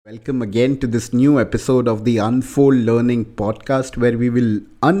Welcome again to this new episode of the Unfold Learning podcast, where we will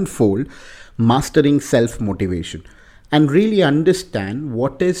unfold mastering self motivation and really understand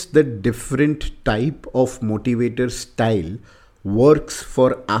what is the different type of motivator style works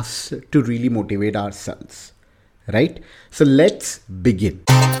for us to really motivate ourselves. Right? So let's begin.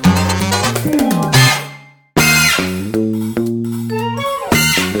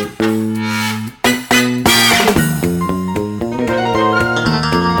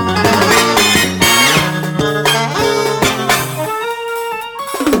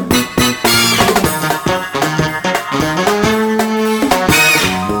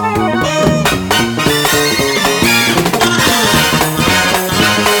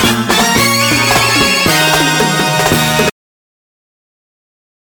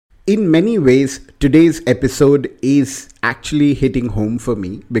 In many ways, today's episode is actually hitting home for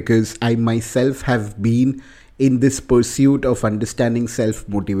me because I myself have been in this pursuit of understanding self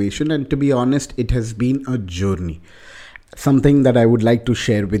motivation, and to be honest, it has been a journey. Something that I would like to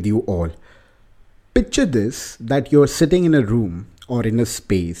share with you all. Picture this, that you're sitting in a room or in a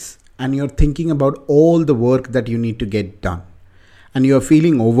space and you're thinking about all the work that you need to get done, and you're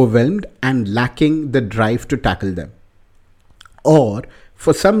feeling overwhelmed and lacking the drive to tackle them. Or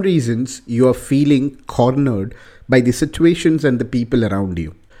for some reasons, you are feeling cornered by the situations and the people around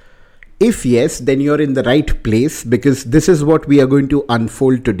you. If yes, then you're in the right place, because this is what we are going to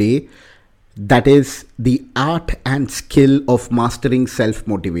unfold today. That is the art and skill of mastering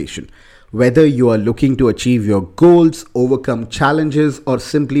self-motivation. Whether you are looking to achieve your goals, overcome challenges, or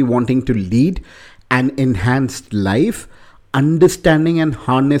simply wanting to lead an enhanced life, understanding and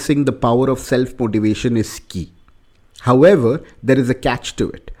harnessing the power of self-motivation is key. However, there is a catch to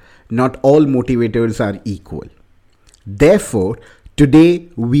it. Not all motivators are equal. Therefore, today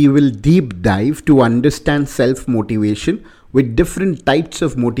we will deep dive to understand self-motivation with different types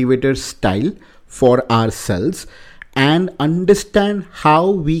of motivator style for ourselves and understand how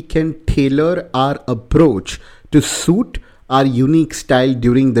we can tailor our approach to suit our unique style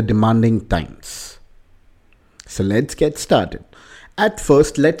during the demanding times. So let's get started. At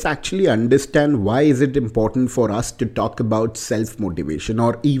first, let's actually understand why is it important for us to talk about self-motivation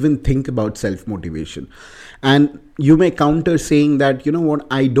or even think about self-motivation. And you may counter saying that, you know what,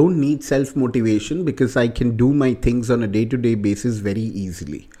 I don't need self-motivation because I can do my things on a day-to-day basis very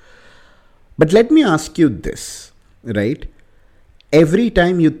easily. But let me ask you this, right? Every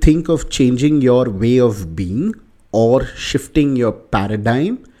time you think of changing your way of being or shifting your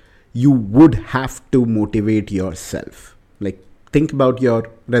paradigm, you would have to motivate yourself. Think about your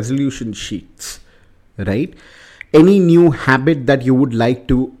resolution sheets, right? Any new habit that you would like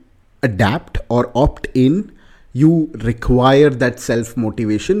to adapt or opt in, you require that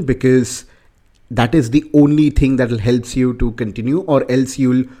self-motivation, because that is the only thing that will help you to continue, or else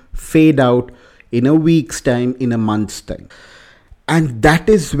you'll fade out in a week's time, in a month's time. And that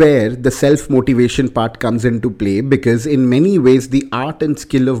is where the self-motivation part comes into play, because in many ways, the art and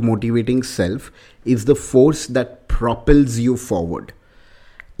skill of motivating self is the force that propels you forward.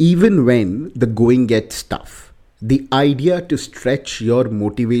 Even when the going gets tough, the idea to stretch your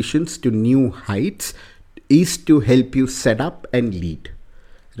motivations to new heights is to help you set up and lead.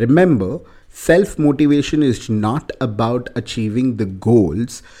 Remember, self-motivation is not about achieving the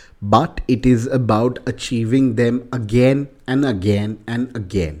goals, but it is about achieving them again and again and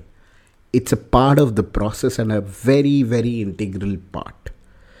again. It's a part of the process and a very, very integral part.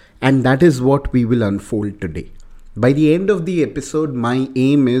 And that is what we will unfold today. By the end of the episode, my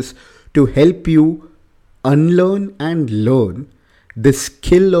aim is to help you unlearn and learn the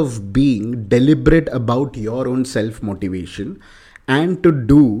skill of being deliberate about your own self-motivation, and to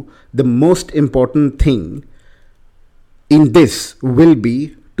do the most important thing in this will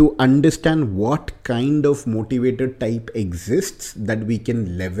be to understand what kind of motivator type exists that we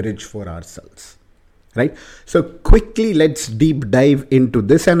can leverage for ourselves. Right? So quickly, let's deep dive into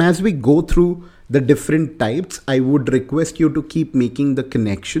this. And as we go through the different types, I would request you to keep making the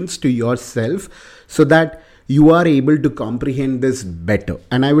connections to yourself so that you are able to comprehend this better.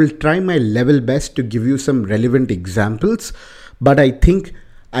 And I will try my level best to give you some relevant examples, but I think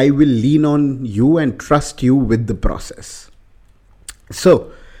I will lean on you and trust you with the process.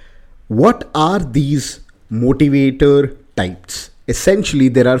 So, what are these motivator types? Essentially,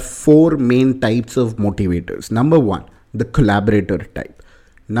 there are four main types of motivators. Number one, the collaborator type.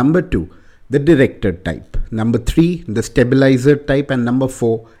 Number two, the director type. Number three, the stabilizer type. And number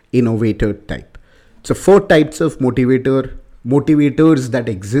four, innovator type. So four types of motivators that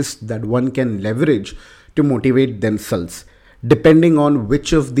exist that one can leverage to motivate themselves, depending on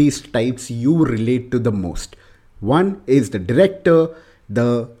which of these types you relate to the most. One is the director,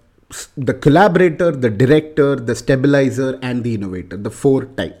 the the collaborator, the director, the stabilizer, and the innovator, the four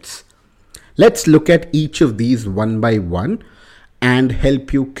types. Let's look at each of these one by one and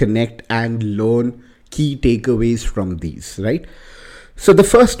help you connect and learn key takeaways from these, right? So the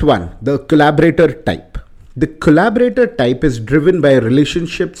first one, the collaborator type. The collaborator type is driven by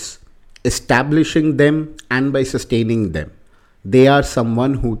relationships, establishing them, and by sustaining them. They are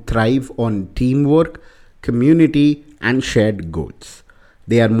someone who thrive on teamwork, community, and shared goals.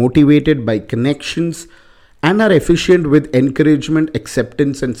 They are motivated by connections and are efficient with encouragement,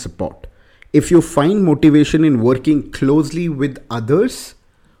 acceptance, and support. If you find motivation in working closely with others,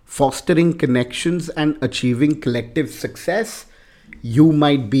 fostering connections, and achieving collective success, you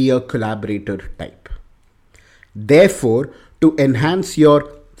might be a collaborator type. Therefore, to enhance your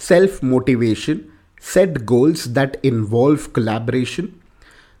self motivation, set goals that involve collaboration,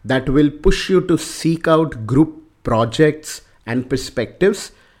 that will push you to seek out group projects and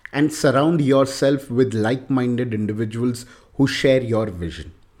perspectives, and surround yourself with like minded individuals who share your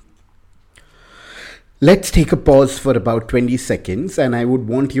vision. Let's take a pause for about 20 seconds, and I would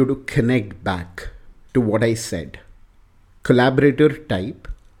want you to connect back to what I said. Collaborator type,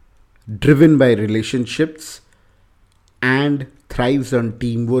 driven by relationships, and thrives on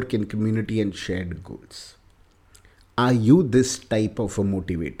teamwork and community and shared goals. Are you this type of a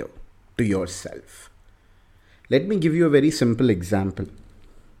motivator to yourself? Let me give you a very simple example.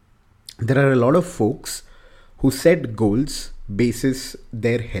 There are a lot of folks who set goals basis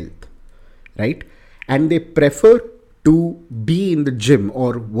their health, right? And they prefer to be in the gym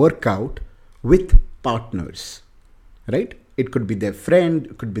or work out with partners, right? It could be their friend,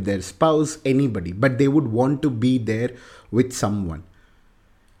 it could be their spouse, anybody, but they would want to be there with someone.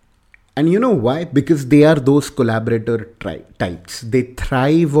 And you know why? Because they are those collaborator types. They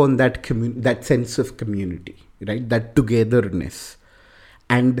thrive on that sense of community, right? That togetherness.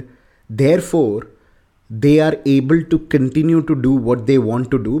 And therefore, they are able to continue to do what they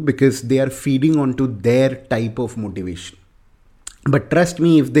want to do because they are feeding onto their type of motivation. But trust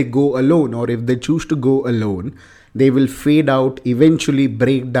me, if they go alone or if they choose to go alone, they will fade out, eventually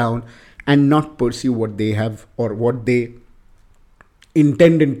break down, and not pursue what they have or what they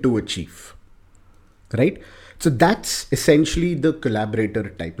intended to achieve, right? So that's essentially the collaborator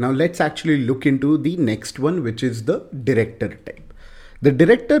type. Now let's actually look into the next one, which is the director type. The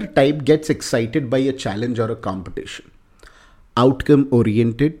director type gets excited by a challenge or a competition. Outcome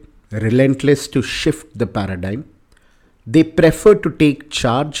oriented, relentless to shift the paradigm. They prefer to take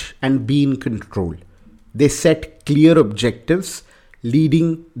charge and be in control. They set clear objectives,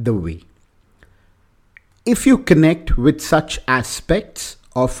 leading the way. If you connect with such aspects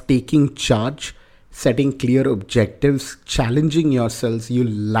of taking charge, setting clear objectives, challenging yourselves, you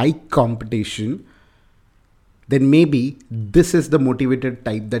like competition, then maybe this is the motivated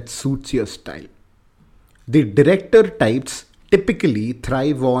type that suits your style. The director types typically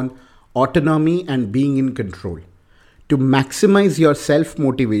thrive on autonomy and being in control. To maximize your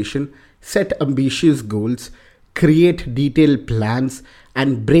self-motivation, set ambitious goals, create detailed plans,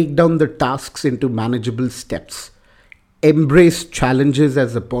 and break down the tasks into manageable steps. Embrace challenges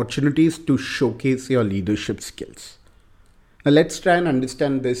as opportunities to showcase your leadership skills. Now let's try and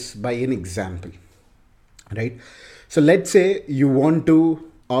understand this by an example, right? So let's say you want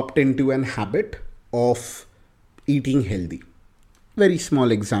to opt into an habit of eating healthy. Very small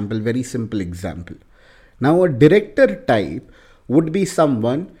example, very simple example. Now a director type would be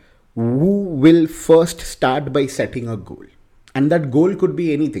someone who will first start by setting a goal. And that goal could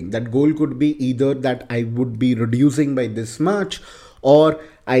be anything. That goal could be either that I would be reducing by this much, or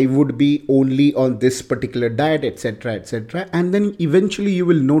I would be only on this particular diet, etc., etc. And then eventually you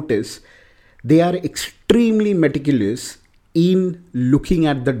will notice they are extremely meticulous in looking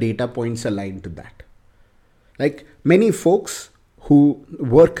at the data points aligned to that. Like many folks who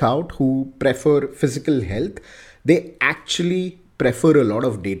work out, who prefer physical health, they actually prefer a lot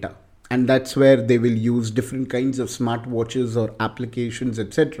of data. And that's where they will use different kinds of smartwatches or applications,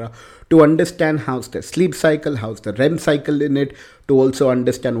 etc., to understand how's the sleep cycle, how's the REM cycle in it, to also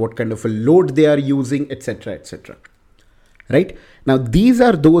understand what kind of a load they are using, etc., etc. Right? Now, these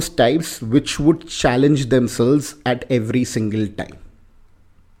are those types which would challenge themselves at every single time.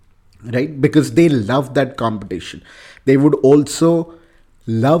 Right? Because they love that competition. They would also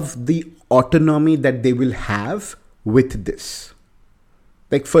love the autonomy that they will have with this.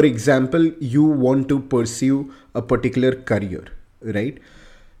 Like, for example, you want to pursue a particular career, right?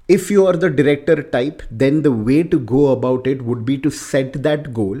 If you are the director type, then the way to go about it would be to set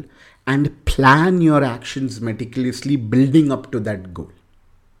that goal and plan your actions meticulously building up to that goal.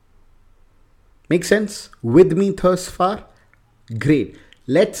 Make sense? With me thus far? Great.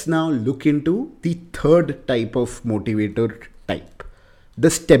 Let's now look into the third type of motivator type, the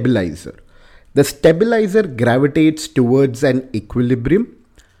stabilizer. The stabilizer gravitates towards an equilibrium.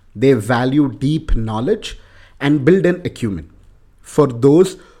 They value deep knowledge and build an acumen. For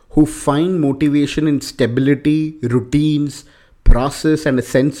those who find motivation in stability, routines, process, and a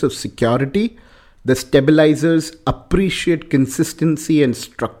sense of security, the stabilizers appreciate consistency and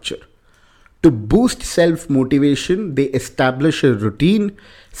structure. To boost self motivation, they establish a routine,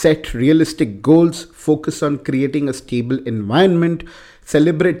 set realistic goals, focus on creating a stable environment,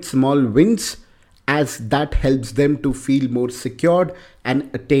 celebrate small wins, as that helps them to feel more secured and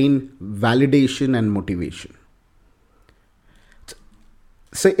attain validation and motivation.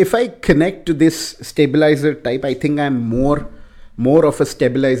 So if I connect to this stabilizer type, I think I'm more of a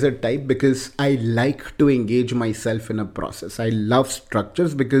stabilizer type because I like to engage myself in a process. I love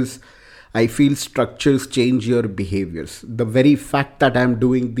structures because I feel structures change your behaviors. The very fact that I'm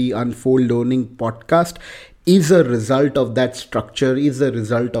doing the Unfold Learning podcast is a result of that structure, is a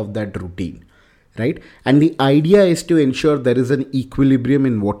result of that routine, right? And the idea is to ensure there is an equilibrium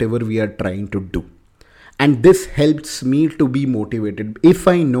in whatever we are trying to do. And this helps me to be motivated. If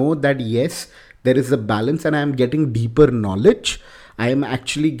I know that yes, there is a balance and I am getting deeper knowledge, I am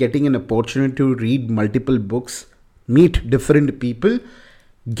actually getting an opportunity to read multiple books, meet different people,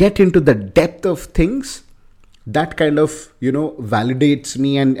 get into the depth of things, that kind of, validates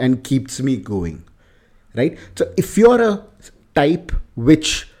me and keeps me going, right? So if you're a type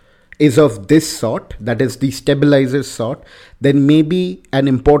which is of this sort, that is the stabilizer sort, then maybe an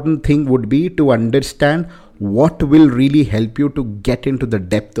important thing would be to understand what will really help you to get into the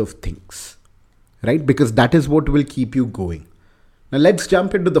depth of things, right? Because that is what will keep you going. Now let's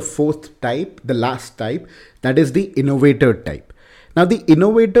jump into the fourth type, the last type, that is the innovator type. Now, the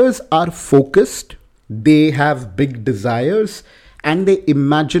innovators are focused, they have big desires, and they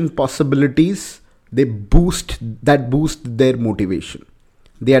imagine possibilities. They boost their motivation.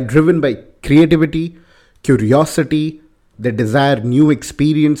 They are driven by creativity, curiosity, they desire new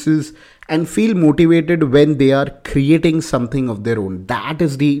experiences, and feel motivated when they are creating something of their own. That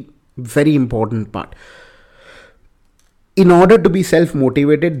is the very important part. In order to be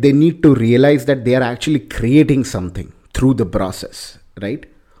self-motivated, they need to realize that they are actually creating something through the process, right?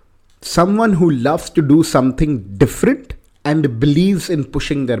 Someone who loves to do something different and believes in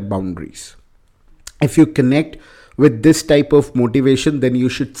pushing their boundaries. If you connect with this type of motivation, then you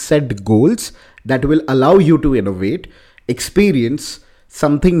should set goals that will allow you to innovate, experience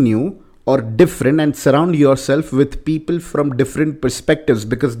something new or different, and surround yourself with people from different perspectives,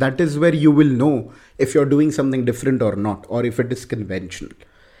 because that is where you will know if you're doing something different or not, or if it is conventional.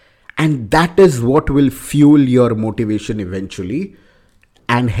 And that is what will fuel your motivation eventually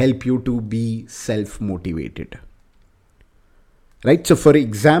and help you to be self-motivated. Right? So for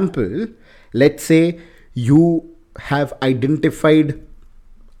example, let's say you have identified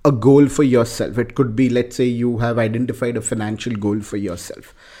a goal for yourself. It could be, let's say you have identified a financial goal for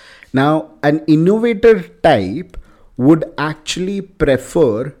yourself. Now, an innovator type would actually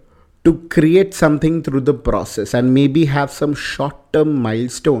prefer to create something through the process and maybe have some short-term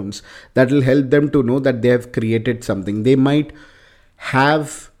milestones that will help them to know that they have created something. They might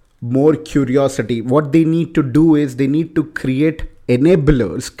have more curiosity. What they need to do is they need to create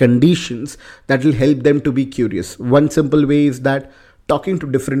enablers, conditions that will help them to be curious. One simple way is that talking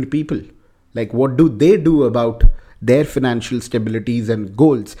to different people, like what do they do about their financial stabilities and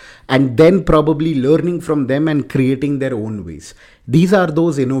goals, and then probably learning from them and creating their own ways. These are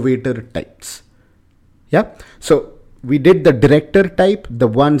those innovator types. Yeah. So we did the director type, the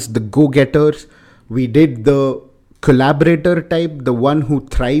go-getters. We did the collaborator type, the one who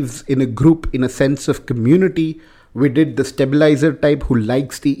thrives in a group in a sense of community. We did the stabilizer type who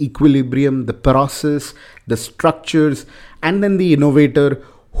likes the equilibrium, the process, the structures, and then the innovator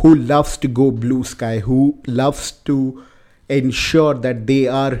who loves to go blue sky, who loves to ensure that they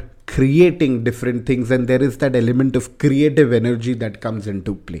are creating different things, and there is that element of creative energy that comes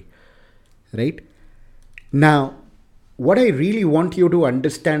into play, right? Now, what I really want you to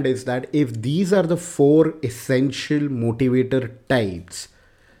understand is that if these are the 4 essential motivator types,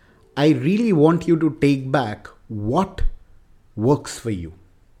 I really want you to take back what works for you,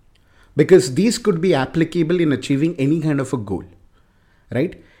 because these could be applicable in achieving any kind of a goal.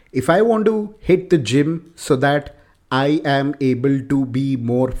 Right? If I want to hit the gym so that I am able to be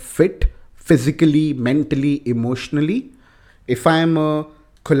more fit physically, mentally, emotionally, if I am a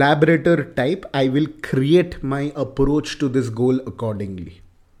collaborator type, I will create my approach to this goal accordingly.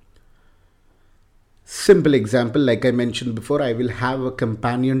 Simple example, like I mentioned before, I will have a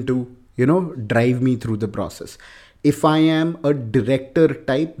companion to, drive me through the process. If I am a director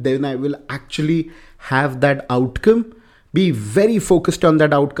type, then I will actually have that outcome, be very focused on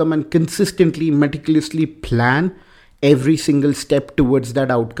that outcome, and consistently, meticulously plan every single step towards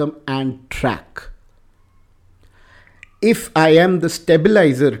that outcome and track. If I am the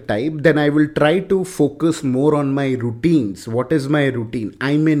stabilizer type, then I will try to focus more on my routines. What is my routine?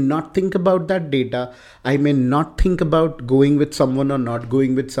 I may not think about that data. I may not think about going with someone or not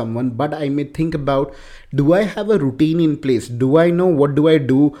going with someone, but I may think about, do I have a routine in place? Do I know what do I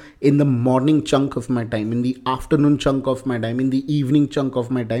do in the morning chunk of my time, in the afternoon chunk of my time, in the evening chunk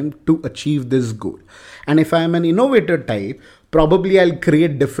of my time to achieve this goal? And if I am an innovator type, probably I'll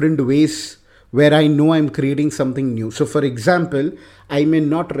create different ways where I know I'm creating something new. So for example, I may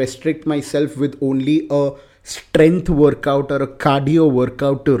not restrict myself with only a strength workout or a cardio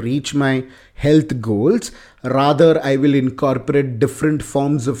workout to reach my health goals. Rather, I will incorporate different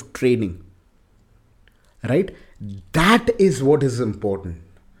forms of training. Right? That is what is important.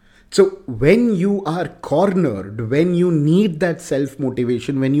 So when you are cornered, when you need that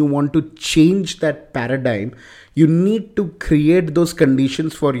self-motivation, when you want to change that paradigm, you need to create those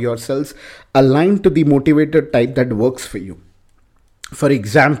conditions for yourselves aligned to the motivator type that works for you. For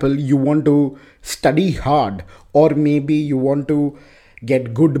example, you want to study hard, or maybe you want to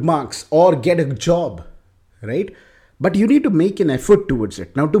get good marks or get a job, right? But you need to make an effort towards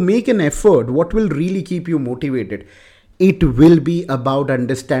it. Now, to make an effort, what will really keep you motivated? It will be about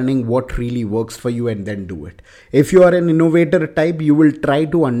understanding what really works for you and then do it. If you are an innovator type, you will try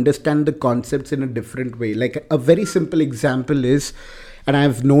to understand the concepts in a different way. Like a very simple example is, and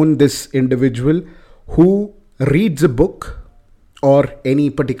I've known this individual who reads a book or any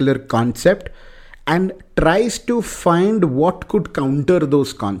particular concept and tries to find what could counter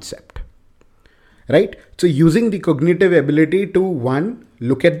those concepts. Right? So using the cognitive ability to, one,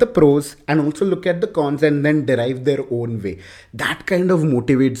 look at the pros and also look at the cons and then derive their own way. That kind of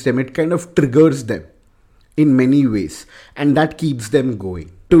motivates them. It kind of triggers them in many ways, and that keeps them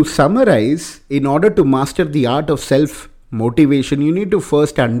going. To summarize, in order to master the art of self-motivation, you need to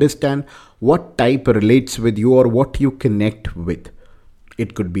first understand what type relates with you or what you connect with.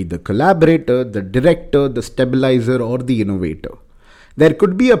 It could be the collaborator, the director, the stabilizer, or the innovator. There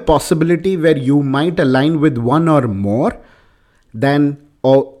could be a possibility where you might align with one or more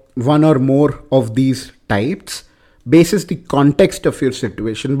of these types basis the context of your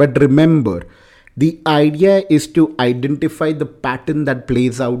situation. But remember, the idea is to identify the pattern that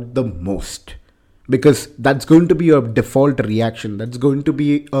plays out the most, because that's going to be your default reaction. That's going to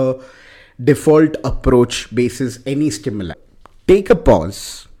be a default approach basis any stimuli. Take a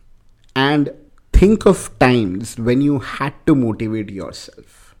pause and think of times when you had to motivate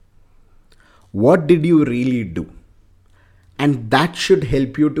yourself. What did you really do? And that should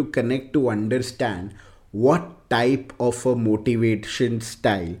help you to connect to understand what type of a motivation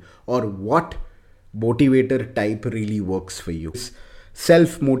style or what motivator type really works for you.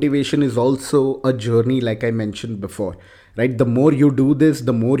 Self-motivation is also a journey, like I mentioned before. Right? The more you do this,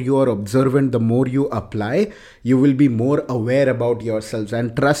 the more you are observant, the more you apply, you will be more aware about yourselves.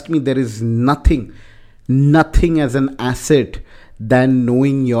 And trust me, there is nothing as an asset than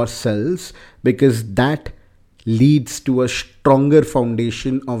knowing yourselves, because that leads to a stronger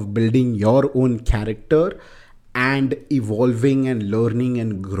foundation of building your own character and evolving and learning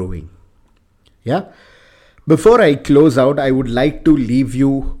and growing. Yeah. Before I close out, I would like to leave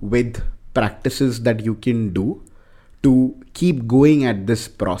you with practices that you can do to keep going at this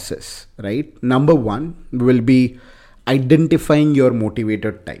process, right? Number one will be identifying your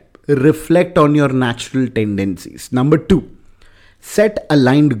motivator type. Reflect on your natural tendencies. Number two, set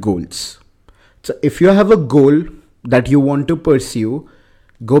aligned goals. So if you have a goal that you want to pursue,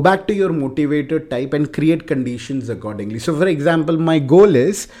 go back to your motivator type and create conditions accordingly. So for example, my goal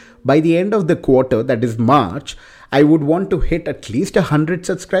is by the end of the quarter, that is March, I would want to hit at least 100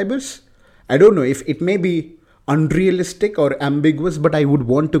 subscribers. I don't know if it may be unrealistic or ambiguous, but I would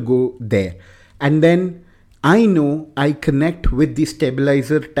want to go there. And then I know I connect with the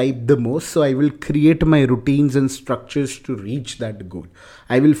stabilizer type the most, so I will create my routines and structures to reach that goal.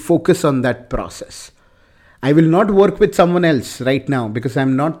 I will focus on that process. I will not work with someone else right now because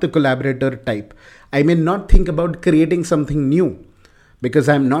I'm not the collaborator type. I may not think about creating something new because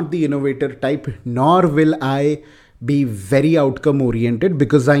I'm not the innovator type, nor will I be very outcome oriented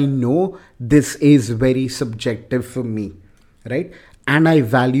because I know this is very subjective for me, right? And I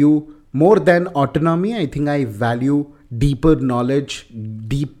value more than autonomy. I think I value deeper knowledge,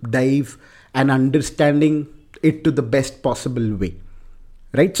 deep dive, and understanding it to the best possible way,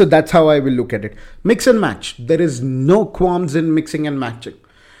 right? So that's how I will look at it. Mix and match. There is no qualms in mixing and matching.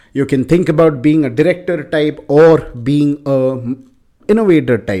 You can think about being a director type or being a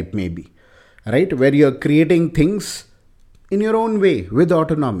innovator type, maybe, right? Where you're creating things in your own way with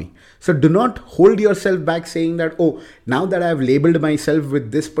autonomy. So do not hold yourself back saying that, oh, now that I've labeled myself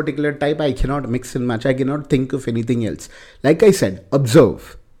with this particular type, I cannot mix and match. I cannot think of anything else. Like I said,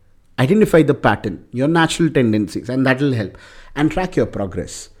 observe, identify the pattern, your natural tendencies, and that will help. And track your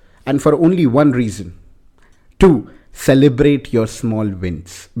progress. And for only one reason. 2, celebrate your small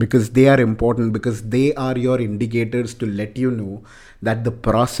wins, because they are important, because they are your indicators to let you know that the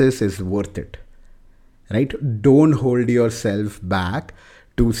process is worth it. Right? Don't hold yourself back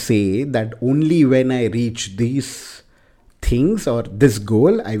to say that only when I reach these things or this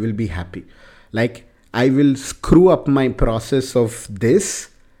goal, I will be happy. Like, I will screw up my process of this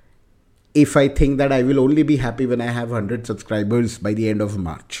if I think that I will only be happy when I have 100 subscribers by the end of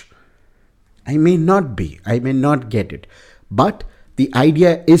March. I may not be, I may not get it. But the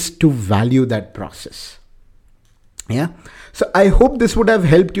idea is to value that process. Yeah. So I hope this would have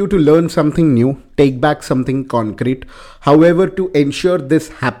helped you to learn something new, take back something concrete. However, to ensure this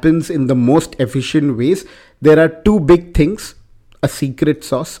happens in the most efficient ways, there are 2 big things. A secret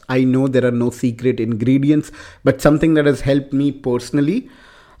sauce. I know there are no secret ingredients, but something that has helped me personally.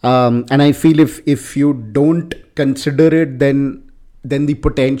 And I feel if you don't consider it, then the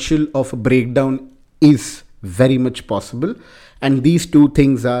potential of a breakdown is very much possible. And these 2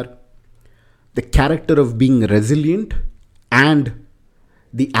 things are the character of being resilient and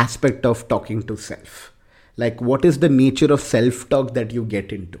the aspect of talking to self. Like, what is the nature of self-talk that you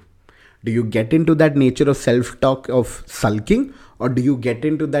get into? Do you get into that nature of self-talk of sulking, or do you get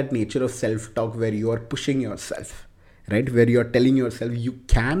into that nature of self-talk where you are pushing yourself, right? Where you are telling yourself you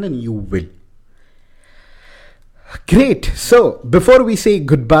can and you will. Great. So before we say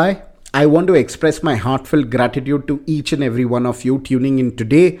goodbye, I want to express my heartfelt gratitude to each and every one of you tuning in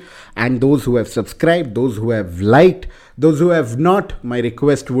today, and those who have subscribed, those who have liked, those who have not. My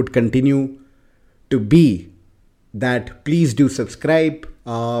request would continue to be that please do subscribe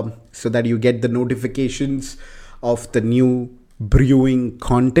so that you get the notifications of the new brewing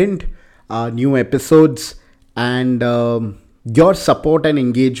content, new episodes, and your support and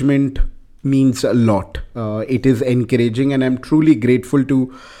engagement means a lot. It is encouraging, and I'm truly grateful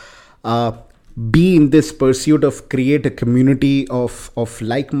to be in this pursuit of create a community of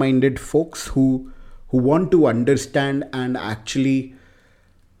like-minded folks who want to understand and actually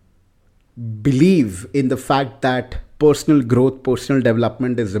believe in the fact that personal growth, personal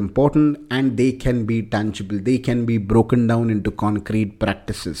development is important, and they can be tangible. They can be broken down into concrete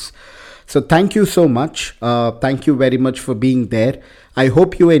practices. So thank you so much. Thank you very much for being there. I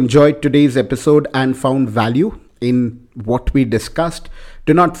hope you enjoyed today's episode and found value in what we discussed.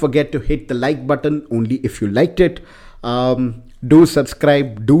 Do not forget to hit the like button only if you liked it. Do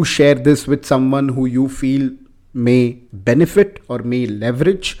subscribe. Do share this with someone who you feel may benefit or may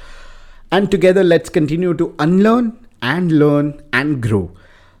leverage. And together, let's continue to unlearn and learn and grow.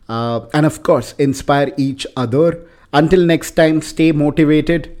 And of course, inspire each other. Until next time, stay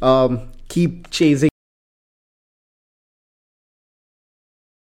motivated. Keep chasing